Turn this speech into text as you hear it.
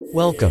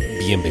Welcome.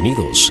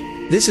 Bienvenidos.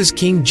 This is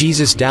King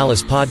Jesus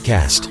Dallas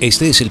Podcast.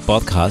 Este es el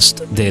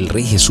podcast del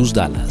Rey Jesús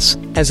Dallas.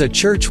 As a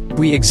church,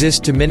 we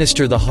exist to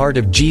minister the heart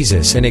of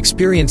Jesus and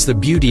experience the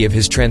beauty of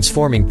His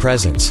transforming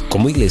presence.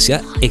 Como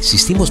iglesia,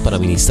 existimos para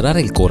ministrar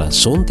el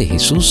corazón de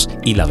Jesús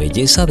y la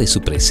belleza de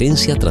su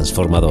presencia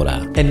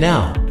transformadora. And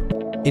now,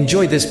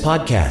 enjoy this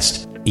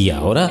podcast. Y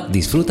ahora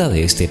disfruta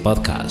de este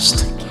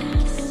podcast.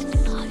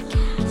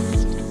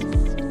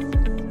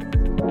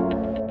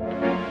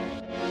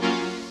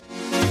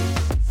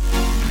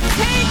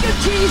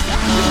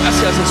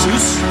 Gracias,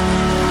 Jesús.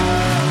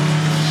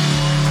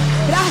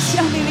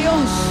 Gracias, mi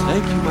Dios.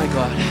 Thank you, my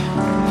God.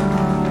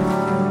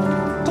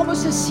 ¿Cómo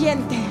se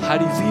siente? How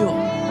do you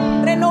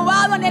feel?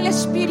 Renovado en el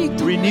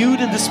Espíritu.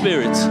 Renewed in the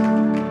Spirit.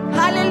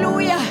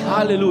 Aleluya.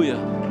 Hallelujah.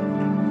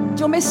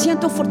 Yo me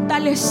siento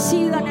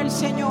fortalecida en el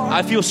Señor.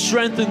 I feel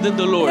strengthened in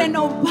the Lord.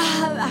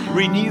 Renovada.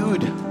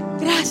 Renewed.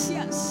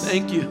 Gracias.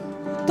 Thank you.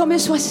 Tome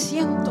su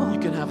asiento. You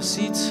can have a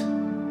seat.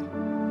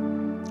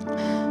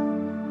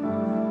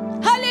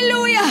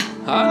 Aleluya.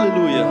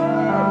 Hallelujah.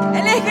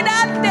 Él es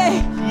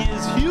grande. He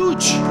is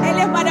huge. Él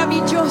es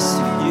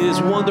maravilloso. He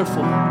is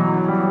wonderful.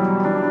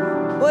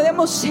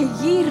 Podemos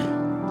seguir,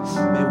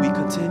 May we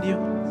continue?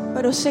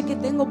 pero sé que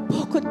tengo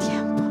poco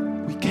tiempo.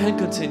 We can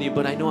continue,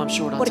 but I know I'm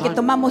short on Porque time.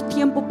 tomamos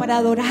tiempo para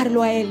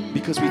adorarlo a Él.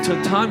 Because we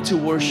took time to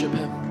worship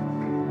Him.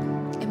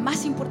 Es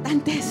más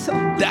importante eso.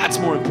 That's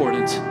more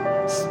important.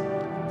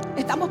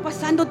 Estamos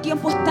pasando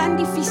tiempos tan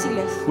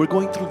difíciles. We're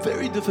going through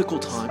very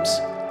difficult times.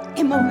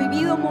 Hemos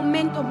vivido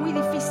momentos muy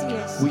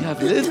difíciles. We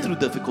have lived through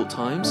difficult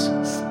times.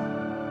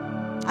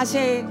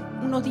 Hace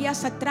unos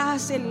días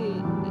atrás,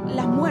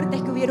 las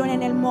muertes que hubieron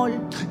en el mall,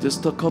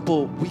 Just a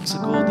couple weeks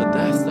ago, the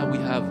deaths that we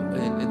have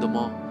in the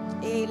mall,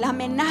 la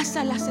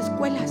amenaza a las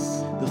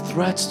escuelas. the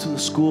threats to the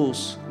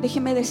schools.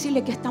 Déjeme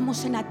decirle que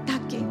estamos en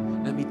ataque.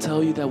 Let me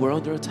tell you that we're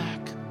under attack.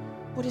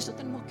 Por eso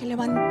tenemos que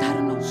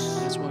levantarnos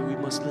That's why we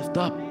must lift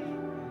up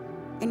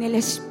en el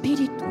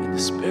espíritu in the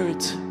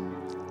Spirit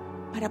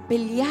para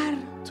pelear,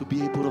 to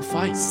be able to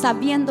fight,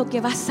 sabiendo que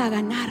vas a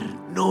ganar,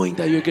 knowing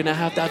that you're going to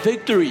have that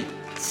victory,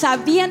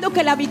 sabiendo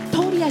que la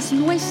victoria es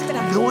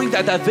nuestra. knowing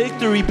that that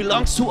victory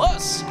belongs to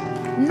us.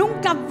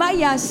 Nunca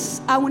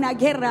vayas a una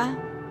guerra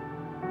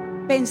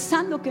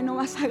pensando que no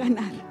vas a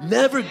ganar.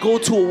 Never go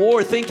to a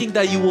war thinking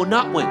that you will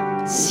not win.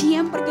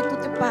 Siempre que tú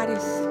te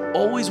pares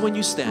Always when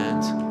you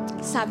stand,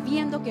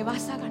 sabiendo que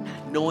vas a ganar.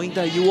 knowing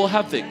that you will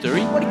have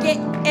victory, Porque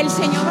el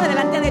Señor va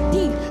delante de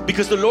ti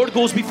because the Lord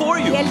goes before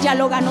y you Él ya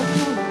lo ganó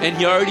todo. and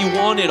He already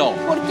won it all.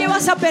 ¿Por qué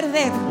vas a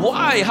perder?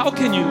 Why? How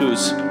can you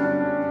lose?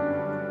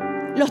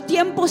 Los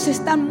tiempos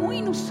están muy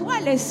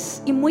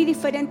inusuales y muy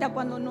diferentes a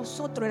cuando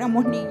nosotros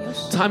éramos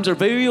niños. Times are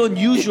very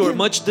unusual,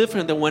 much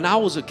different than when I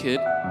was a kid,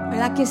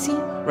 ¿Verdad que sí?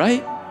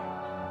 right?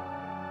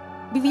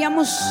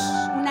 Vivíamos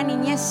una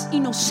niñez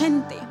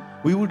inocente,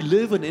 We would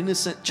live an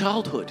innocent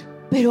childhood.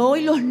 pero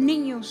hoy los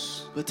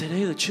niños But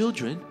today the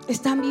children,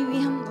 están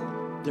viviendo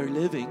they're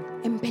living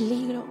en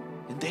peligro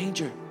in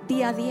danger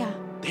día a día.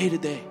 day to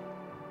day,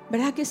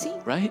 ¿Verdad que sí?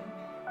 right?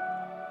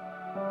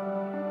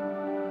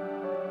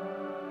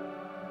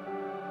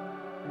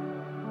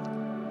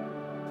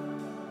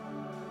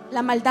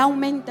 La maldad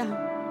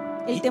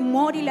aumenta, el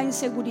temor y la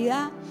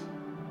inseguridad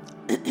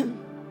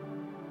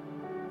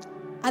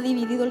ha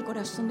dividido el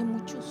corazón de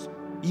muchos.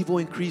 Evil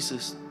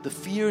increases. The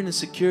fear and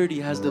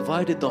insecurity has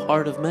divided the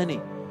heart of many.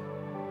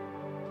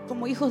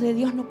 Como hijos de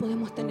Dios no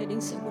podemos tener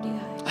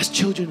inseguridades. As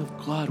children of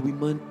God, we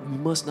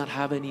must not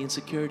have any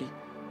insecurity.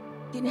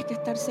 Tienes que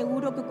estar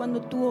seguro que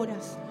cuando tú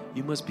oras,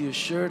 You must be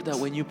assured that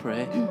when you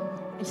pray,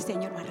 el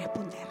Señor va a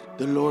responder.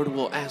 the Lord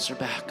will answer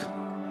back.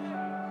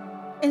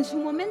 En su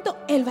momento,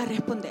 Él va a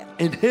responder.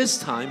 In His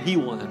time, He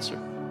will answer.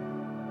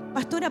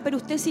 Pastora, pero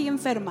usted sigue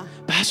enferma.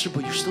 Pastor,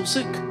 but you're still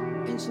sick.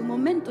 En su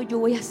momento, yo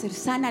voy a ser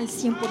sana al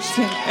 100%.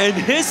 In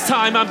His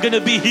time, I'm going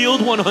to be healed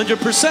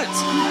 100%.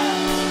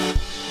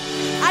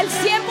 Al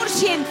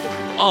 100%.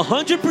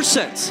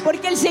 100%.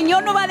 Porque el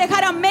Señor no va a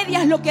dejar a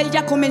medias lo que Él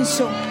ya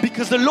comenzó.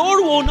 Because the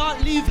Lord will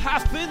not leave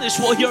half finished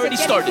what He Si already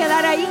se quieren started.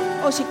 quedar ahí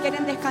o si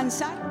quieren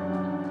descansar,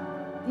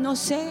 no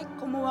sé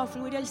cómo va a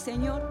fluir el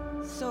Señor.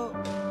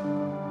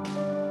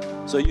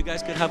 So you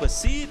guys could have a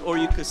seat or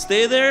you could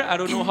stay there. I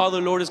don't know how the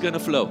Lord is going to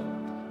flow.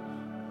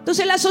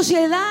 Entonces la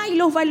sociedad y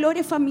los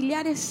valores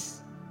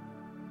familiares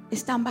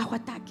están bajo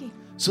ataque.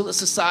 So the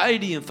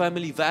society and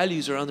family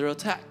values are under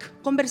attack.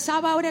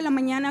 Conversaba ahora en la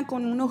mañana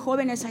con unos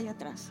jóvenes allá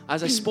atrás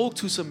As I spoke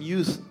to some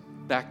youth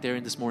back there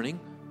in this morning,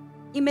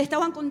 y me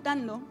estaban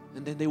contando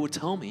and then they would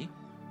tell me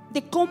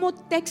de cómo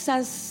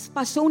Texas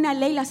pasó una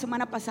ley la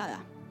semana pasada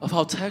of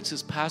how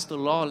Texas passed a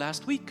law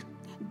last week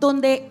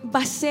donde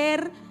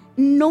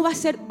no va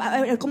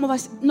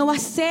a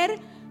ser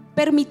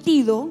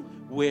permitido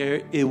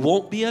where it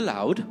won't be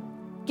allowed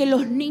que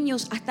los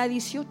niños hasta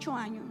 18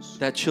 años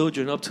that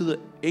children up to the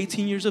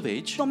 18 years of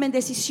age tomen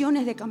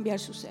decisiones de cambiar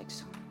su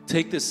sexo.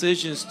 take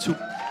decisions to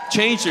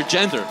change their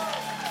gender.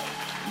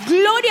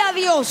 Gloria a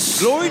Dios.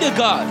 Glory to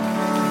God.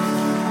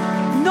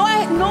 No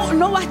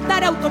va a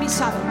estar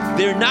autorizado.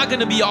 They're not going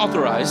to be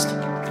authorized.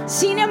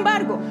 Sin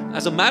embargo,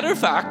 As a matter of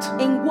fact,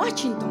 en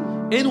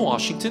Washington in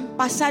Washington,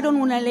 pasaron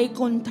una ley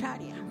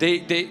contraria.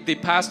 they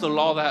passed a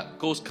law that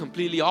goes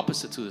completely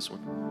opposite to this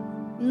one.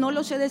 No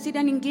lo sé decir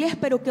en inglés,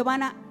 pero que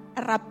van a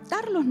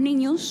raptar los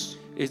niños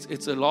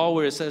It's a law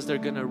where it says they're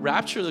going to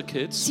rapture the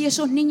kids. si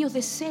esos niños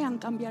desean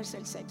cambiarse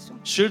el sexo.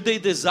 Should they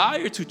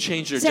desire to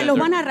change their Se los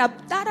van gender, a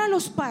raptar a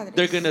los padres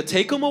they're going to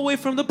take them away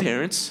from the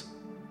parents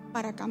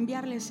para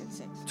cambiarles el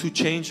sexo. to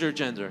change their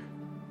gender.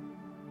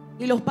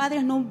 Y los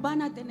padres no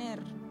van a tener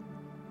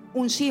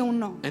un sí o un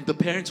no. And the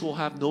parents will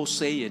have no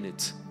say in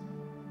it.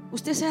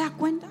 ¿Usted se da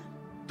cuenta?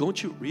 Don't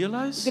you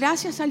realize?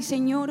 Gracias al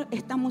Señor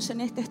estamos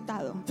en este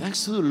estado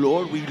Thanks to the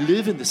Lord, we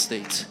live in the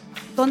state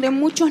donde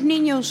muchos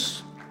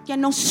niños que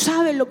no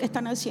saben lo que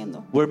están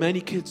haciendo where many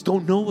kids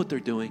don't know what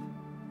they're doing,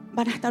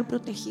 van a estar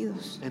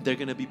protegidos and they're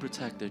going to be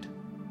protected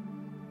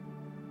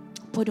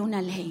por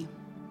una ley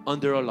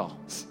under a law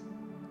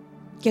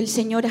que el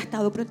Señor ha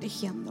estado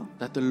protegiendo.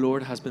 that the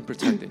Lord has been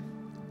protecting.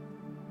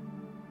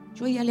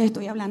 Yo ya le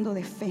estoy hablando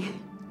de fe.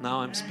 Now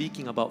I'm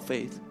speaking about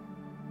faith.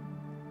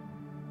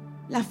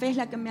 La fe es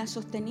la que me ha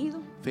sostenido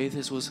Faith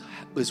is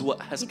what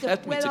has y te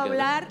kept me puedo together,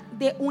 hablar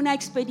de una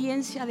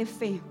experiencia de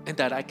fe. and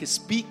that I can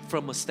speak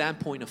from a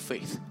standpoint of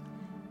faith.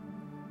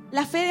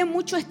 La fe de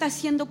muchos está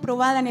siendo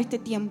probada en este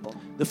tiempo.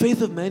 The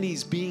faith of many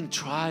is being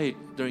tried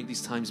during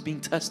these times, being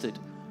tested.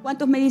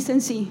 ¿Cuántos me dicen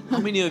sí? How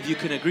many of you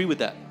can agree with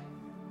that?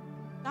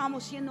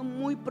 Estamos siendo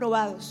muy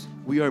probados.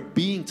 We are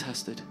being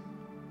tested.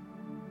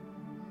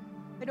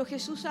 Pero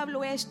Jesús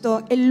habló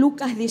esto en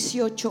Lucas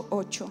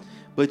 18:8.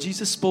 But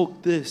Jesus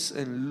spoke this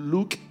in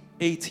Luke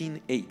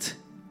 18:8.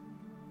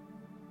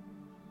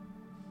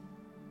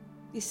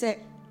 Dice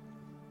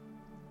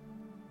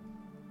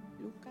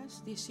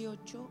Lucas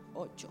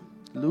 18:8.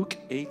 Luke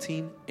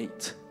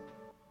 18:8.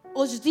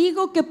 Os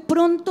digo que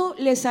pronto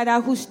les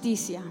hará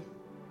justicia,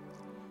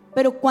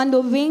 pero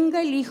cuando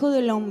venga el Hijo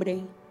del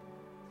Hombre,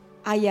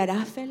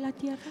 ¿hallará fe en la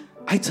tierra?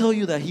 I tell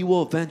you that he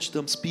will avenge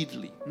them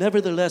speedily.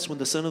 Nevertheless, when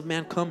the Son of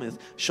Man cometh,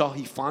 shall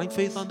he find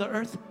faith on the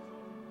earth?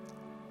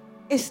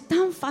 Es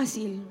tan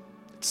fácil,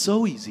 It's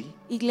so easy,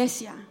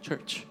 iglesia,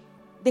 church,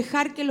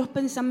 dejar que los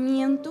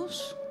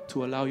pensamientos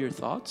to allow your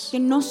thoughts que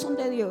no son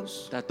de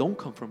Dios that don't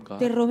come from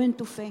te God, roben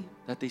tu fe.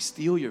 that they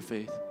steal your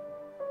faith.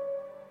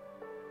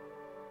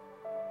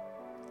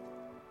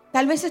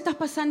 Tal vez estás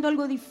pasando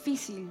algo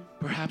difícil,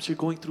 Perhaps you're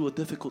going through a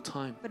difficult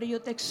time, pero yo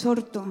te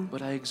exhorto,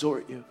 but I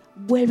exhort you,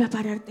 vuelve a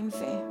pararte en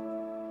fe.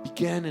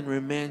 begin and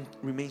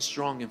remain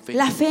strong in faith.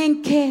 ¿La fe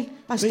en qué,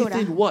 pastora?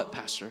 Faith in what,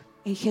 Pastor?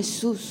 En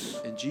Jesús.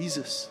 In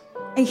Jesus.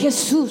 En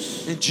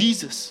Jesús. In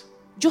Jesus.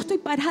 Yo estoy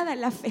parada en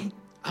la fe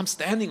I'm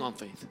standing on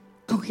faith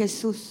con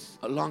Jesús.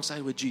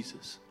 alongside with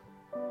Jesus.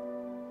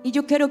 Y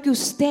yo quiero que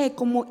usted,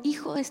 como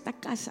hijo de esta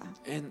casa,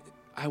 And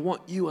I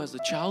want you as a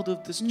child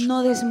of this church,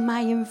 no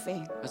desmaye en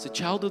fe. as a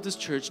child of this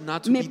church,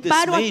 not to Me be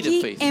paro dismayed in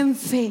aquí faith. en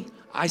fe.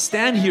 I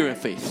stand here in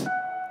faith.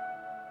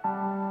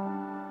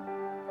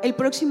 El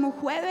próximo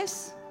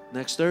jueves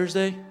Next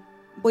Thursday,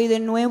 voy de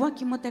nuevo a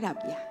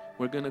quimioterapia.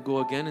 we're going to go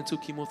again into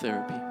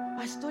chemotherapy.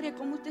 Pastora,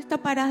 ¿cómo usted está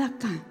parada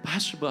acá?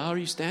 Pastor, but how are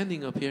you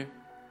standing up here?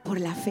 Por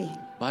la fe.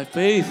 By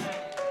faith.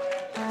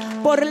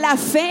 Por la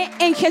fe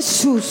en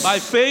Jesús. By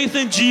faith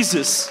in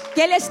Jesus.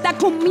 Que Él está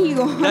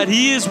conmigo. That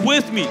He is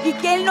with me. Y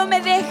que Él no me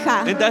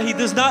deja. And that He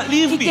does not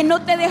leave Y que me. no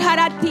te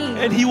dejará a ti.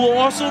 And He will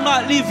also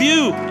not leave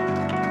you.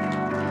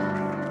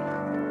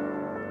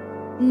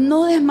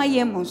 No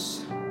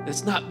desmayemos.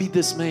 Let's not be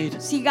dismayed.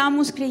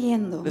 Sigamos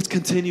creyendo. Let's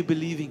continue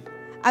believing.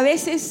 A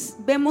veces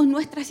vemos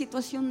nuestra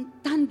situación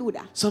tan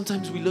dura.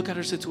 Sometimes we look at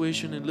our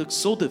situation and it looks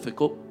so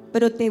difficult.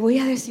 Pero te voy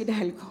a decir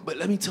algo. But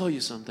let me tell you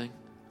something.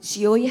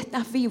 Si hoy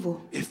estás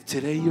vivo, If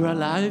today you're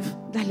alive,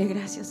 dale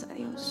gracias a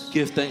Dios.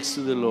 give thanks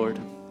to the Lord.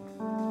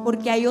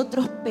 Porque hay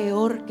otros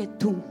peor que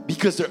tú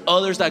Because there are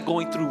others that are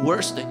going through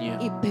worse than you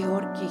y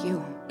peor que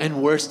yo.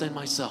 and worse than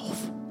myself.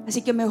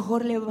 Así que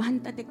mejor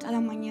levántate cada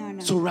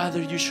mañana So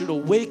rather you should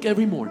awake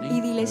every y morning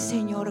dile,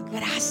 Señor,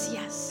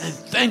 gracias. and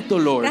thank the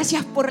Lord.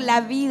 Gracias por la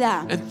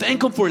vida. And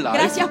thank Him for life.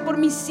 Gracias por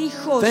mis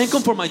hijos. Thank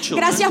Him for my children.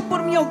 Gracias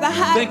por mi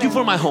hogar. Thank you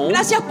for my home.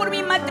 Gracias por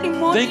mi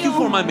matrimonio. Thank you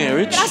for my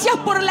marriage. Gracias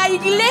por la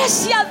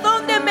iglesia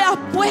donde me has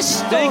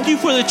puesto. Thank you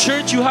for the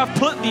church you have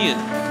put me in.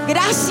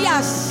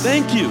 Gracias.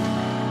 Thank you.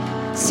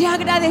 Sea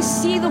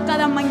agradecido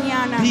cada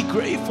mañana. Be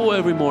grateful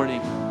every morning.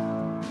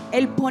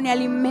 Él pone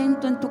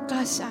alimento en tu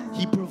casa.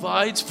 He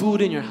provides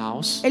food in your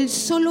house. El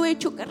solo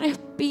hecho que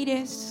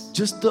respires,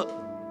 Just the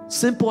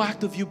simple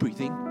act of you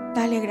breathing.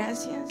 dale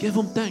gracias. Give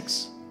Him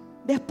thanks.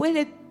 Después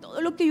de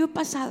todo lo que yo he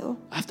pasado,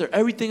 After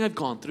everything I've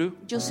gone through,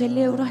 yo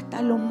celebro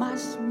hasta lo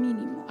más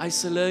mínimo. I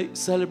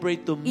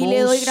celebrate the Y le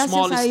doy most gracias a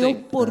smallest Dios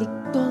thing. por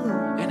todo.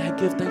 And I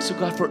give thanks to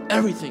God for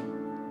everything.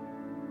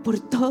 Por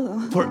todo.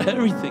 For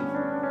everything.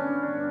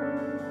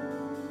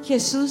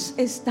 Jesús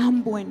es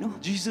tan bueno.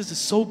 Jesus is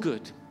so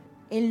good.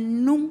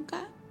 Él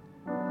nunca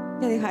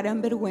te dejará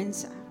en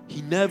vergüenza.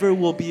 He never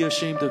will be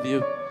ashamed of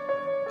you.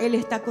 Él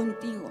está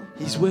contigo.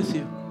 He's with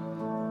you.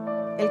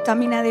 Él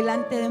camina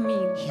delante de mí.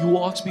 He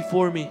walks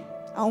before me.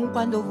 Aun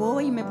cuando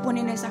voy y me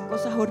ponen esas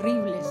cosas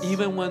horribles.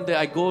 Even when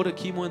I go to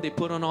chemo and they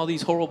put on all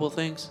these horrible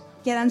things,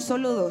 Quedan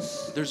solo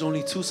 2. there's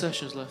only 2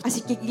 sessions left.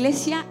 Así que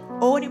iglesia,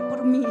 ore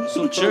por mí.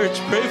 So church,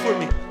 pray for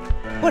me.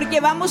 Porque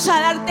vamos a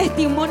dar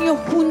testimonio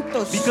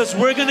juntos. Because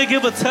we're going to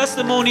give a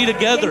testimony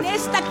together. En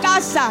esta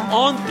casa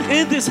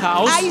In this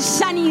house, hay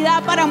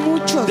sanidad para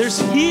muchos. there's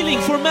healing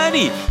for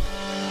many.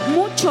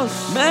 Muchos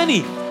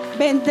Many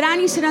vendrán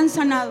y serán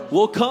sanados.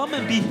 will come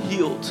and be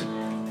healed.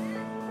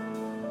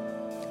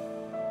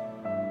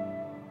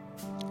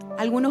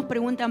 Algunos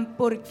preguntan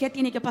por qué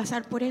tiene que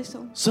pasar por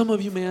eso. Some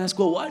of you may ask,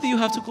 well, why do you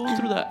have to go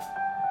through that?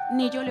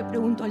 Ni yo le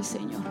pregunto al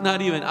Señor.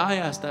 Not even I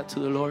ask that to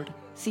the Lord.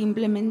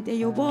 Simplemente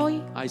yo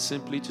voy, I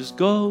simply just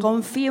go,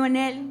 confío en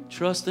Él,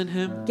 trust in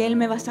Him, que Él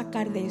me va a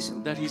sacar de eso.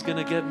 that He's going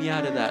to get me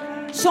out of that.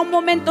 Son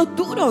momentos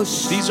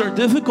duros. These are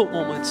difficult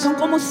moments. Son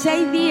como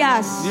 6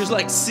 días There's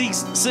like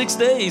six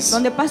days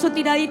donde paso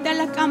tiradita en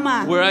la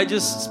cama where I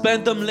just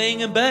spent them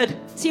laying in bed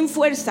sin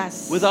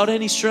fuerzas. without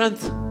any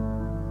strength.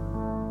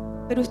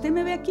 Pero usted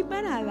me ve aquí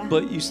parada.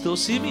 But you still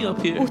see me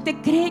up here. ¿Usted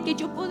cree que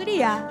yo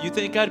podría? You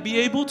think I'd be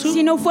able to?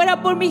 Si no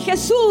fuera por mi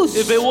Jesús,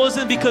 If it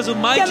wasn't because of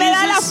my que me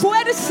da la Jesus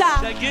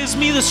fuerza. that gives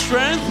me the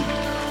strength,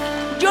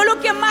 Yo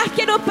lo que más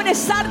quiero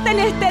expresarte en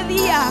este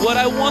día, what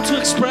I want to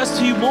express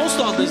to you most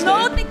on this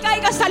no day, te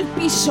caigas al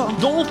piso.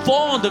 don't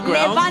fall on the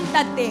ground.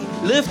 Levántate,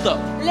 Lift up.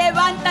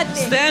 levántate,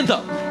 Stand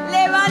up.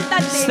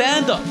 levántate.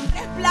 Stand up.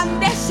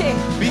 Resplandece.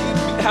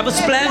 Have a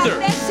splendor.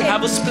 Resplandece.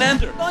 Have a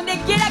splendor. Donde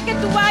quiera que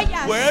tú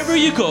vayas, Wherever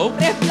you go,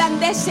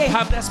 resplandece.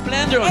 have that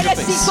splendor on your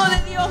Eres face. hijo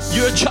de Dios.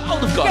 You're a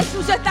child of God.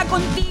 Jesús está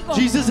contigo.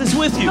 Jesus is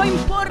with you. No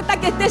importa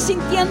que estés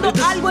sintiendo It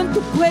doesn't- algo en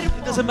tu cuerpo.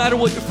 It doesn't matter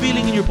what you're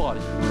feeling in your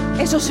body.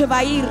 Eso se va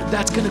a ir.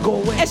 That's going to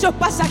go away. Eso es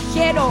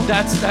pasajero.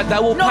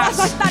 That will No vas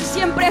a pass. estar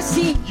siempre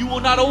así. You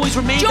will not always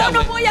remain Yo that no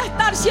way. voy a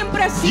estar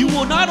siempre así. I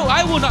will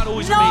not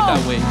always No. remain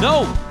that way.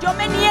 No. Yo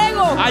me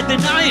niego. I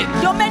deny it.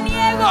 Yo me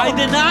niego. I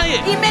deny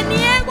it. Y me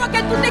niego a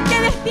que tú te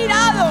quedes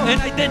tirado.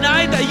 And I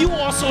deny that you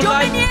also Yo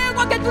me lie. niego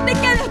a que tú te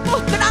quedes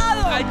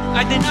postrado.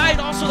 I deny it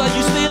also that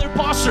you stay there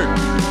postured.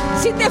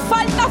 Si te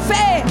falta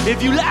fe,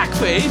 If you lack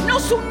faith,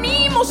 nos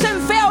unimos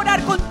en fe a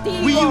orar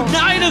contigo. we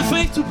unite in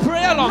faith to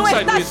pray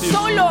alongside estás with you.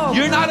 solo.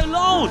 You're not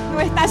alone. No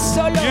estás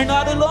solo. You're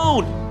not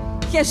alone.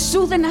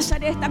 Jesús de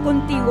Nazaret está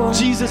contigo.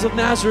 Jesus of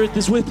Nazareth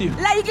is with you.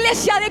 La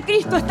iglesia de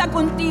Cristo está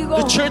contigo.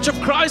 The church of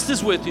Christ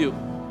is with you.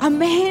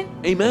 Amén.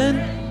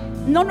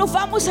 Amen. No nos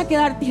vamos a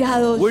quedar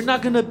tirados. We're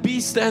not going to be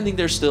standing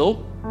there still.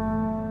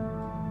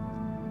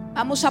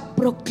 Vamos a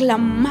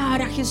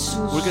proclamar a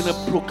Jesús. We're going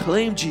to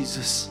proclaim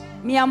Jesus.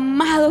 Mi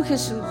amado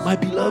Jesús. My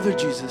beloved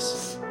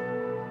Jesus.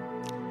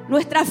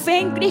 Nuestra fe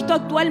en Cristo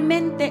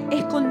actualmente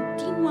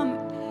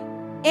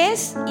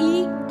es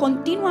y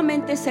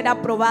continuamente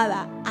será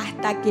probada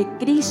hasta que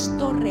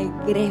Cristo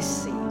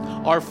regrese.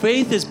 Our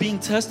faith is being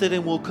tested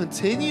and will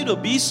continue to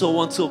be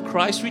so until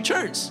Christ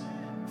returns.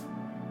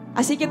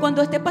 Así que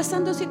cuando esté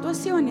pasando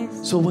situaciones,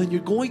 So when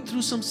you're going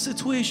through some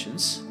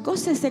situations,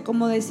 gócese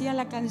como decía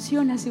la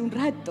canción hace un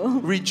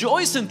rato.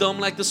 rejoice in them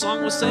like the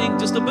song was saying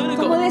just a bit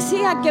Como ago.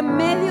 decía que en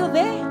medio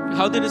de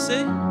How did it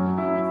say?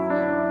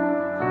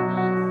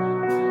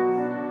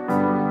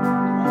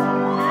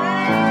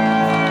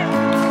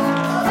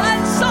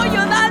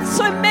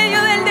 danzo en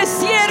medio del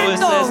So it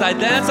desierto. says,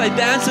 I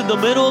dance in the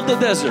middle of the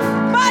desert.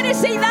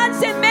 Párese y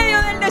dance en medio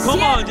del desierto.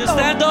 Come on, just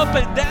stand up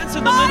and dance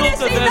in the middle of Párese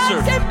the y dance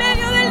desert. en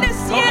medio del Come on,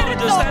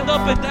 desierto. just stand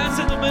up and dance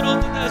in the middle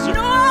of the desert.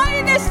 No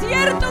hay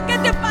desierto que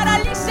te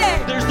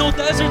paralice. There's no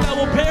desert that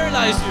will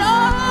paralyze you.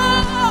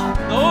 No.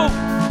 No.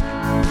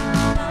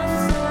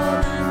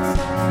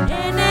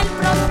 En el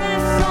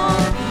proceso.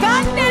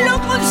 Cántelo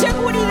con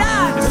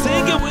seguridad.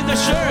 Sing it with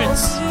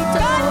assurance.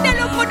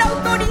 Cántelo con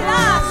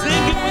autoridad.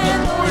 Sing it with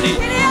authority.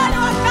 Créalo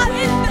acá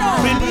adentro.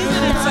 Believe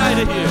it inside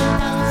of you.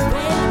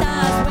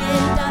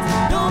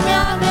 No me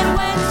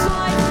avergüenzo.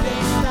 Hay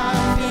fiesta,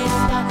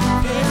 fiesta,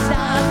 fiesta,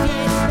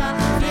 fiesta,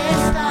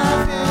 fiesta,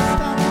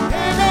 fiesta.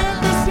 En el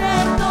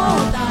desierto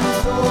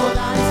danzo,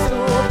 danzo,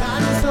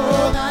 danzo,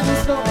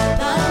 danzo,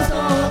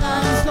 danzo,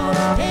 danzo.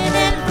 En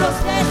el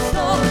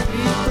proceso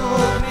grito,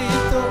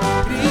 grito,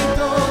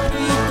 grito,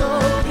 grito,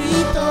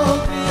 grito,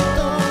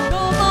 grito.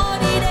 No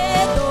moriré,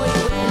 doy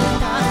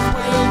vueltas,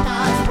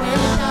 vueltas,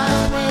 vueltas,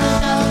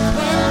 vueltas,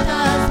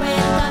 vueltas,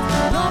 vueltas.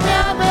 No me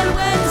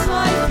avergüenzo,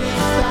 hay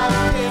fiesta,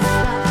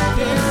 fiesta,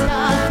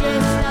 fiesta,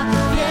 fiesta,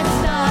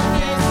 fiesta,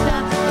 fiesta.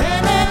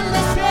 En el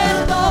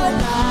desierto,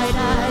 la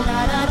la la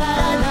la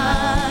la la,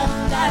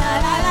 la la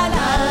la la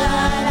la,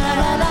 la la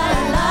la la la,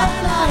 la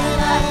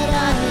la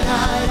la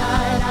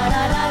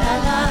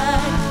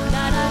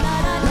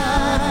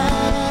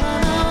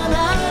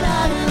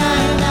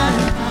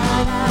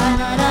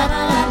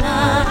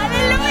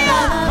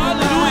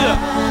Hallelujah.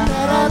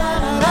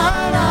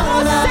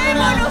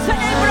 Gocémonos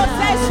en el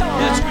proceso.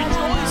 Let's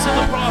rejoice in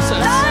the process.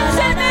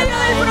 Danza en medio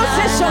del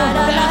proceso.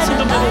 Dance in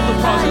the middle of the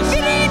process.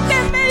 Grite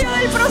en medio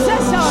del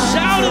proceso.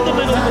 Shout in the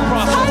middle of the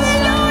process.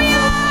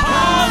 Aleluya.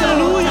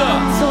 Hallelujah.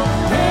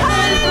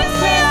 Aleluya.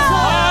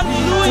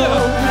 Hallelujah.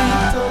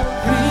 Grito,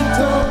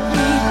 grito,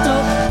 grito,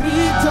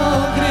 grito,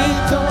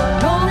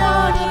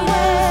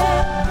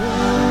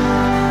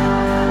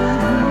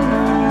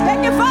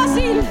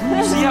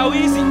 You see how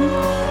easy?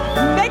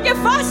 ¿Ve qué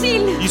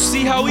fácil? You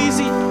see how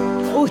easy?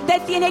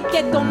 Usted tiene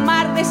que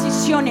tomar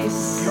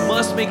decisiones. You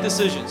must make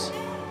decisions.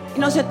 Y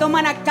no se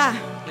toman acá,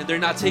 And they're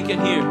not taken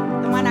here.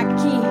 toman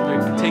aquí.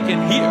 They're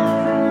taken here.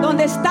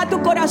 Donde está tu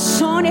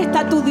corazón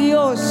está tu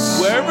Dios.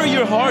 Wherever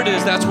your heart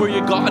is, that's where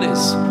your God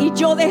is. Y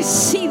yo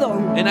decido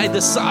And I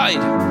decide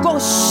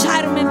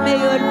gozarme en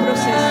medio del to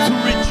proceso.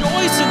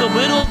 rejoice in the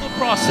middle of the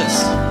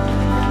process.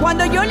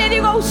 Cuando yo le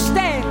digo a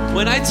usted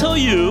When I tell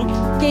you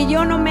que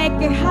yo no me he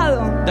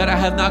quejado, that I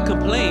have not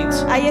complained,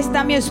 ahí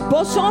está mi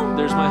esposo,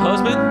 there's my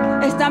husband,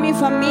 está mi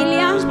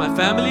familia there's my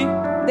family,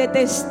 de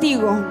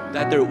testigo,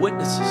 that they're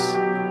witnesses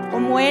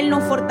como Él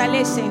nos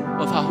fortalece.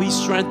 of how He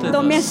strengthened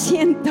Tome us.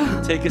 asiento.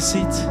 Take a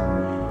seat.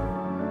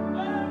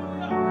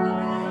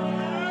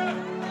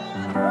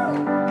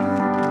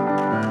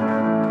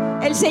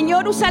 El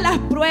Señor usa las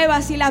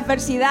pruebas y las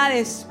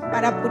adversidades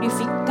para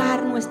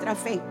purificar nuestra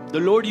fe. The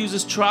Lord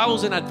uses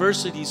trials and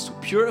adversities to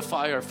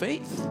purify our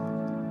faith,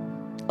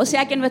 O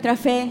sea que nuestra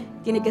fe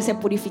tiene que ser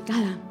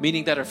purificada.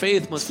 meaning that our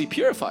faith must be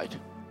purified.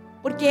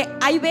 Porque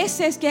hay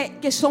veces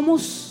que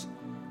somos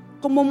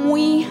como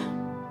muy,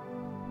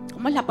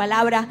 ¿cómo es la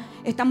palabra?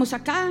 Estamos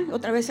acá,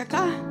 otra vez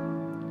acá.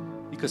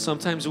 Because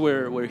sometimes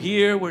we're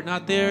here, we're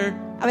not there.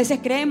 A veces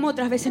creemos,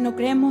 otras veces no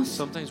creemos.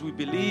 Sometimes we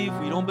believe,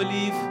 we don't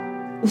believe.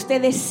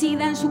 Usted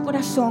decida en su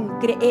corazón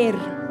creer.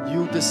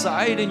 You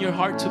decide in your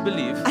heart to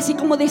believe, Así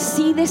como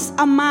decides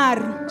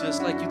amar.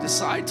 just like you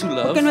decide to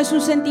love. Porque no es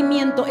un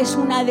sentimiento, es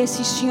una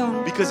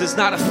decisión. Because it's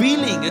not a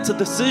feeling, it's a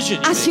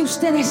decision. you Así make.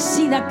 usted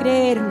decida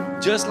creer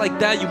Just like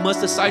that, you must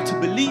decide to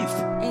believe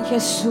en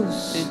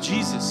Jesús. in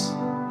Jesus.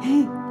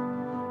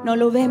 No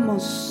lo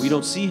vemos, We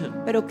don't see Him,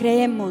 pero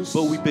creemos.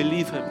 but we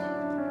believe Him.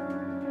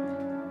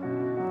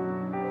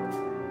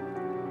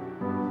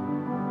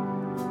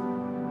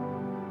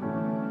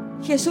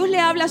 Jesús le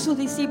habla a sus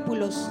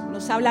discípulos,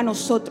 nos habla a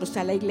nosotros,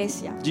 a la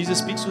iglesia. Jesus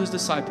speaks to His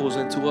disciples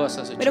and to us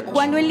as a Pero church.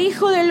 cuando el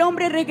Hijo del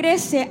Hombre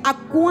regrese, ¿a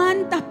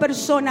cuántas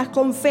personas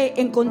con fe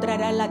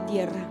encontrará en la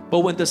tierra? But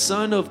when the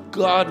Son of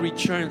God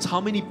returns,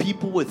 how many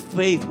people with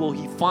faith will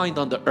He find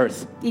on the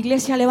earth?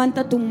 Iglesia,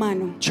 levanta tu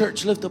mano.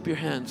 Church, lift up your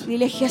hand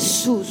Dile,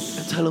 Jesús,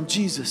 and tell Him,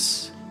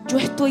 Jesus, yo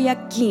estoy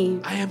aquí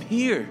I am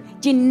here,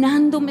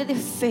 llenándome de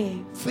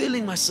fe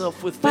filling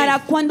myself with para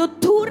faith, cuando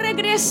tú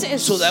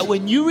regreses so that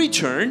when you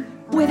return,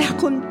 puedas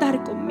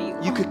contar conmigo.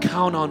 you could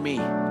count on me,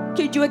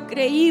 Que yo he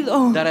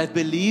creído that I've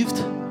believed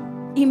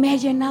y me he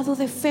llenado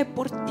de fe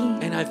por ti.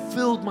 and I've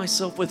filled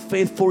myself with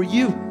faith for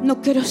you.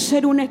 No quiero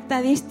ser una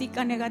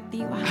estadística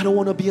negativa. I don't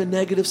want to be a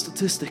negative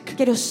statistic.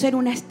 Quiero ser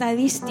una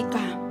estadística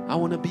I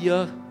want to be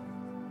a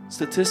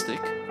statistic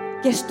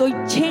que estoy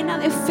llena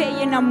de fe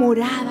y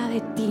enamorada de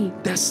ti.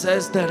 that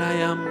says that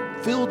I am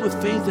filled with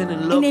faith and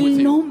in love En with el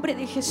you. nombre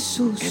de In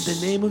Jesús.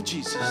 the name of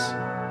Jesus.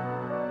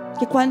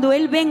 Que cuando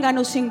Él venga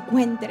nos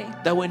encuentre.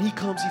 That when He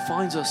comes, He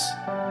finds us.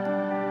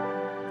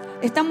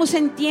 Estamos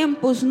en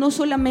tiempos no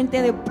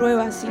solamente de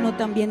pruebas, sino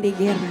también de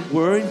guerra.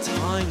 We're in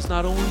times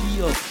not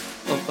only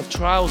of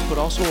trials, but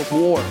also of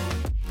war.